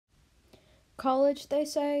College, they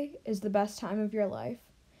say, is the best time of your life.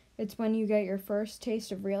 It's when you get your first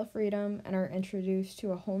taste of real freedom and are introduced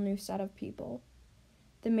to a whole new set of people.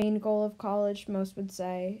 The main goal of college, most would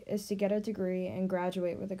say, is to get a degree and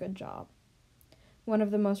graduate with a good job. One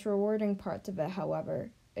of the most rewarding parts of it,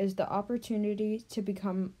 however, is the opportunity to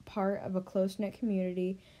become part of a close-knit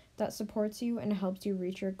community that supports you and helps you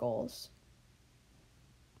reach your goals.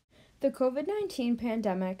 The COVID-19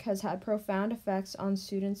 pandemic has had profound effects on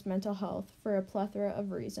students' mental health for a plethora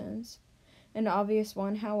of reasons. An obvious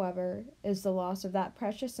one, however, is the loss of that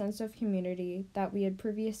precious sense of community that we had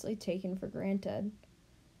previously taken for granted.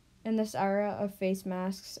 In this era of face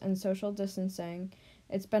masks and social distancing,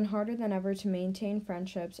 it's been harder than ever to maintain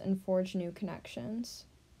friendships and forge new connections.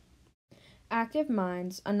 Active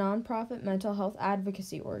Minds, a nonprofit mental health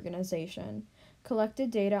advocacy organization, collected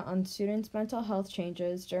data on students' mental health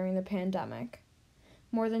changes during the pandemic.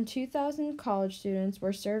 More than 2,000 college students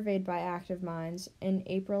were surveyed by Active Minds in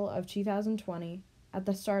April of 2020, at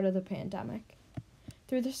the start of the pandemic.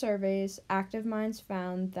 Through the surveys, Active Minds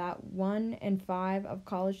found that 1 in 5 of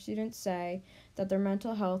college students say that their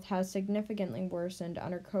mental health has significantly worsened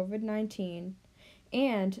under COVID-19,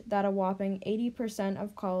 and that a whopping 80%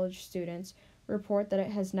 of college students report that it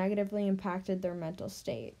has negatively impacted their mental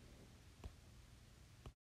state.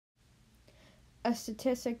 A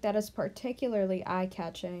statistic that is particularly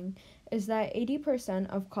eye-catching is that 80%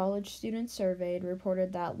 of college students surveyed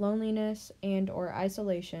reported that loneliness and/or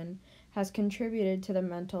isolation has contributed to the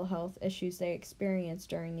mental health issues they experienced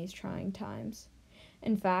during these trying times.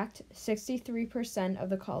 In fact, 63% of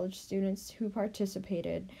the college students who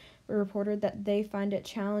participated reported that they find it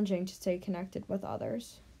challenging to stay connected with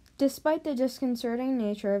others. Despite the disconcerting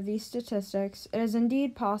nature of these statistics, it is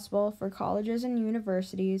indeed possible for colleges and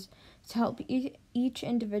universities to help each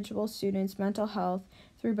individual student's mental health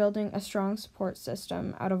through building a strong support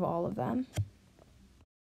system out of all of them.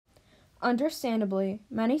 Understandably,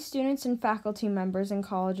 many students and faculty members in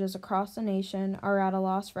colleges across the nation are at a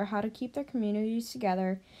loss for how to keep their communities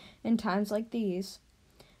together in times like these.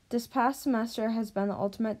 This past semester has been the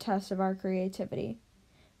ultimate test of our creativity.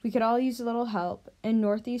 We could all use a little help, and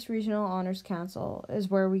Northeast Regional Honors Council is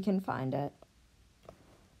where we can find it.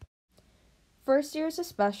 First years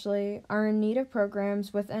especially are in need of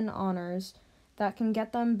programs within honors that can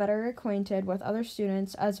get them better acquainted with other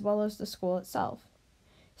students as well as the school itself.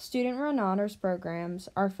 Student-run honors programs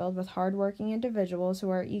are filled with hardworking individuals who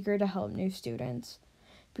are eager to help new students,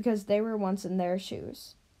 because they were once in their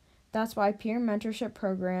shoes. That's why peer mentorship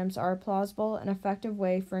programs are a plausible and effective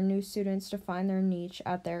way for new students to find their niche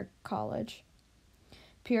at their college.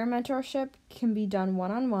 Peer mentorship can be done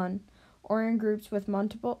one-on-one or in groups with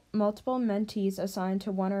multiple mentees assigned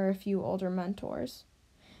to one or a few older mentors.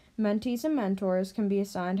 Mentees and mentors can be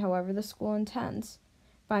assigned however the school intends,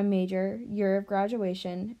 by major, year of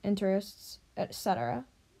graduation, interests, etc.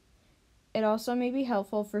 It also may be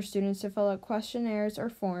helpful for students to fill out questionnaires or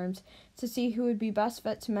forms to see who would be best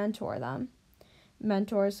fit to mentor them.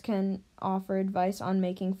 Mentors can offer advice on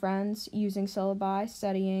making friends, using syllabi,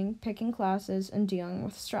 studying, picking classes, and dealing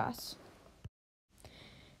with stress.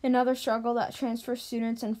 Another struggle that transfer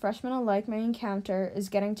students and freshmen alike may encounter is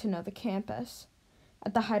getting to know the campus.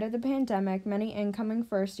 At the height of the pandemic, many incoming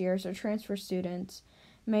first years or transfer students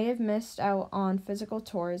may have missed out on physical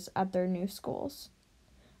tours at their new schools.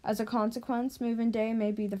 As a consequence, move-in day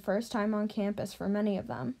may be the first time on campus for many of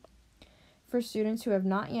them. For students who have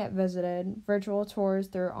not yet visited, virtual tours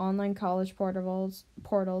through online college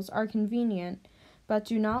portals are convenient, but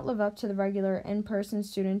do not live up to the regular in-person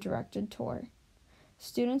student-directed tour.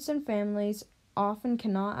 Students and families often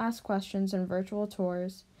cannot ask questions in virtual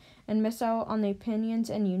tours and miss out on the opinions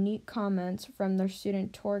and unique comments from their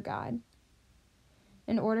student tour guide.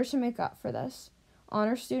 In order to make up for this,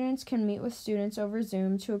 honor students can meet with students over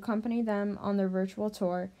Zoom to accompany them on their virtual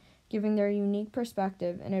tour, giving their unique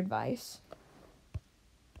perspective and advice.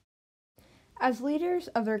 As leaders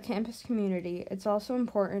of their campus community, it's also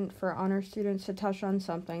important for honor students to touch on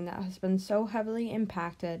something that has been so heavily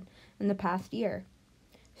impacted in the past year: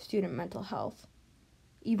 student mental health.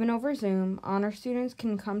 Even over Zoom, honor students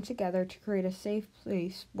can come together to create a safe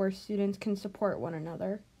place where students can support one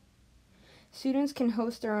another. Students can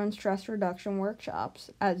host their own stress reduction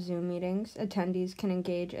workshops. At Zoom meetings, attendees can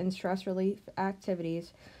engage in stress relief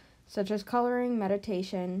activities such as coloring,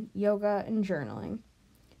 meditation, yoga, and journaling.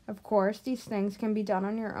 Of course, these things can be done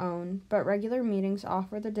on your own, but regular meetings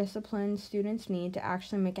offer the discipline students need to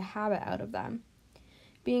actually make a habit out of them.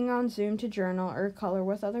 Being on Zoom to journal or color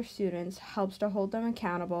with other students helps to hold them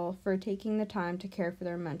accountable for taking the time to care for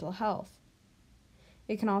their mental health.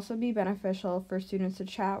 It can also be beneficial for students to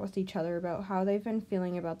chat with each other about how they've been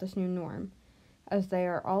feeling about this new norm, as they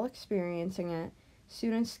are all experiencing it,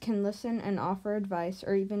 students can listen and offer advice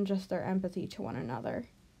or even just their empathy to one another.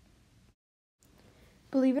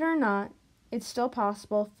 Believe it or not, it's still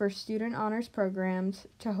possible for student honors programs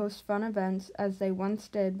to host fun events as they once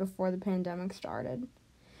did before the pandemic started.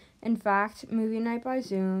 In fact, movie night by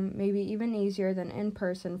Zoom may be even easier than in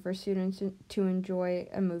person for students to enjoy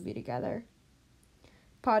a movie together.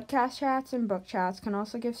 Podcast chats and book chats can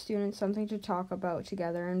also give students something to talk about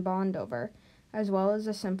together and bond over, as well as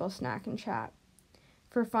a simple snack and chat.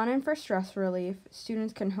 For fun and for stress relief,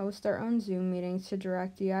 students can host their own Zoom meetings to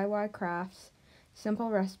direct DIY crafts,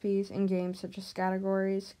 simple recipes, and games such as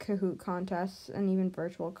categories, Kahoot contests, and even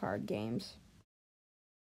virtual card games.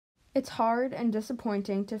 It's hard and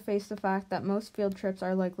disappointing to face the fact that most field trips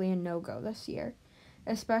are likely a no-go this year,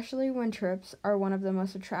 especially when trips are one of the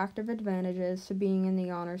most attractive advantages to being in the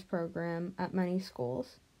honors program at many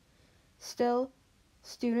schools. Still,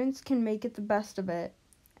 students can make it the best of it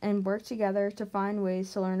and work together to find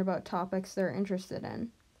ways to learn about topics they're interested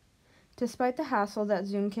in. Despite the hassle that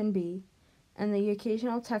Zoom can be, and the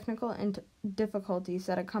occasional technical difficulties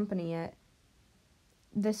that accompany it,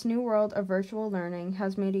 this new world of virtual learning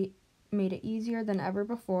has made it easier than ever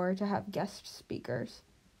before to have guest speakers.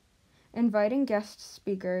 Inviting guest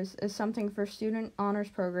speakers is something for student honors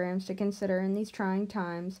programs to consider in these trying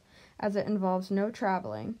times, as it involves no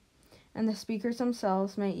traveling, and the speakers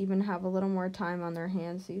themselves may even have a little more time on their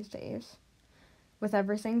hands these days. With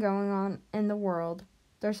everything going on in the world,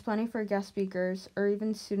 there's plenty for guest speakers or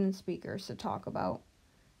even student speakers to talk about.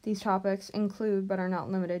 These topics include, but are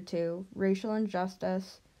not limited to, racial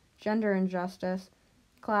injustice, gender injustice,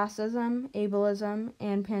 classism, ableism,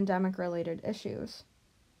 and pandemic-related issues.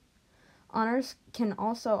 Honors can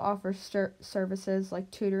also offer services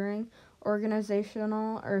like tutoring,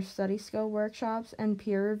 organizational or study skill workshops, and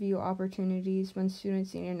peer review opportunities when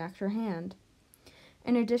students need an extra hand.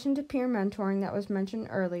 In addition to peer mentoring that was mentioned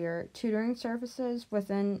earlier, tutoring services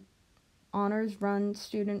within honors-run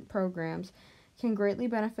student programs can greatly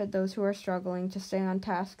benefit those who are struggling to stay on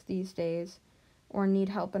task these days or need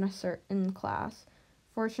help in a certain class.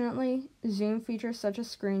 Fortunately, Zoom features such as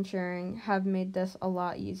screen sharing have made this a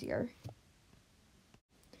lot easier.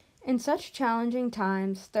 In such challenging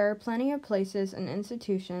times, there are plenty of places and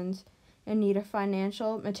institutions in need of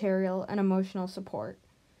financial, material, and emotional support.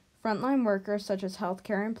 Frontline workers such as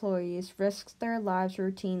healthcare employees risk their lives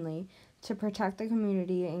routinely to protect the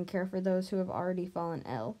community and care for those who have already fallen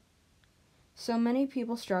ill. So many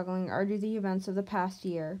people struggling are due to the events of the past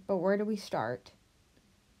year, but where do we start?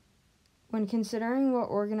 When considering what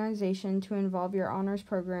organization to involve your honors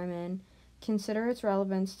program in, consider its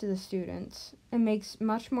relevance to the students. It makes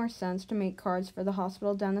much more sense to make cards for the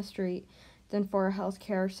hospital down the street than for a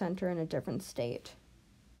healthcare center in a different state.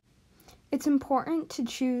 It's important to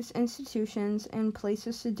choose institutions and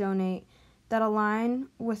places to donate that align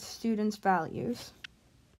with students' values.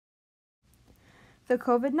 The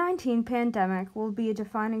COVID-19 pandemic will be a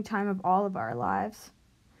defining time of all of our lives.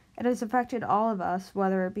 It has affected all of us,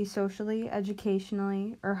 whether it be socially,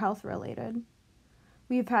 educationally, or health-related.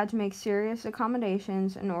 We have had to make serious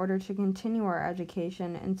accommodations in order to continue our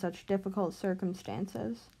education in such difficult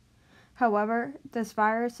circumstances. However, this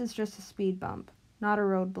virus is just a speed bump, not a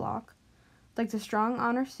roadblock. Like the strong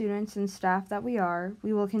honor students and staff that we are,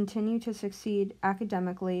 we will continue to succeed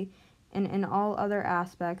academically and in all other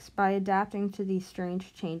aspects by adapting to these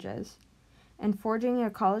strange changes and forging a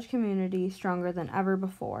college community stronger than ever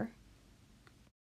before.